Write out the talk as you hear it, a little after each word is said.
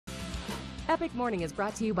Epic Morning is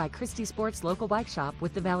brought to you by Christy Sports Local Bike Shop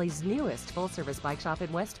with the Valley's newest full-service bike shop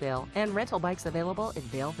in West Vail and rental bikes available in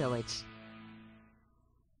Vail Village.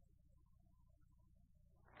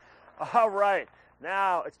 All right,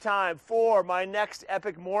 now it's time for my next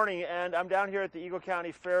Epic Morning, and I'm down here at the Eagle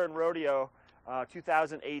County Fair and Rodeo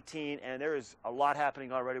 2018, and there is a lot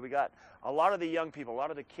happening already. We got a lot of the young people, a lot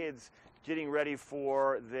of the kids getting ready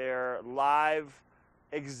for their live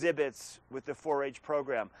exhibits with the 4-H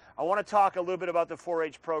program. I want to talk a little bit about the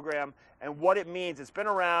 4-H program and what it means. It's been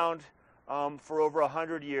around for over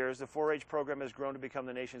 100 years. The 4-H program has grown to become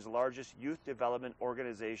the nation's largest youth development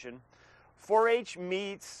organization. 4-H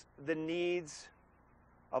meets the needs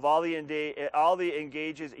of all the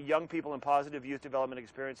engages young people in positive youth development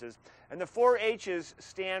experiences. And the 4-H's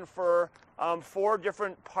stand for 4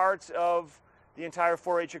 different parts of the entire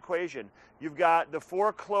 4-H equation. You've got the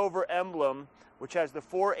 4-clover emblem, which has the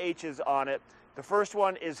 4 H's on it. The first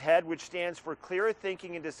one is head, which stands for clearer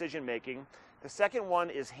thinking and decision making. The second one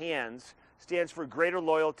is hands, stands for greater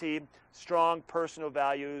loyalty, strong personal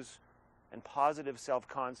values, and positive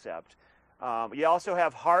self-concept. You also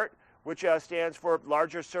have heart, which stands for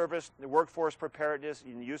larger service, workforce preparedness,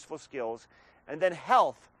 and useful skills. And then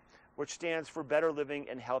health, which stands for better living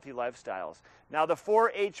and healthy lifestyles. Now the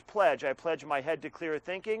 4-H pledge, I pledge my head to clearer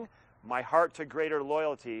thinking, my heart to greater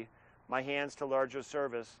loyalty, my hands to larger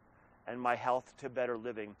service, and my health to better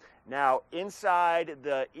living. Now, inside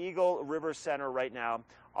the Eagle River Center right now,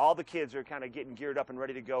 all the kids are kind of getting geared up and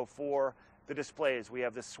ready to go for the displays. We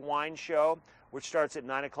have the swine show, which starts at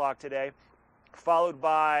 9 o'clock today, followed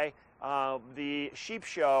by the sheep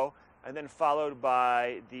show, and then followed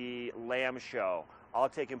by the lamb show, all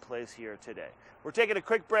taking place here today. We're taking a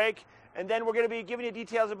quick break, and then we're going to be giving you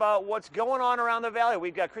details about what's going on around the valley.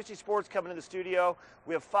 We've got Christy Sports coming to the studio.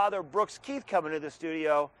 We have Father Brooks Keith coming to the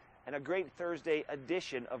studio, and a great Thursday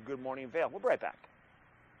edition of Good Morning Vail. We'll be right back.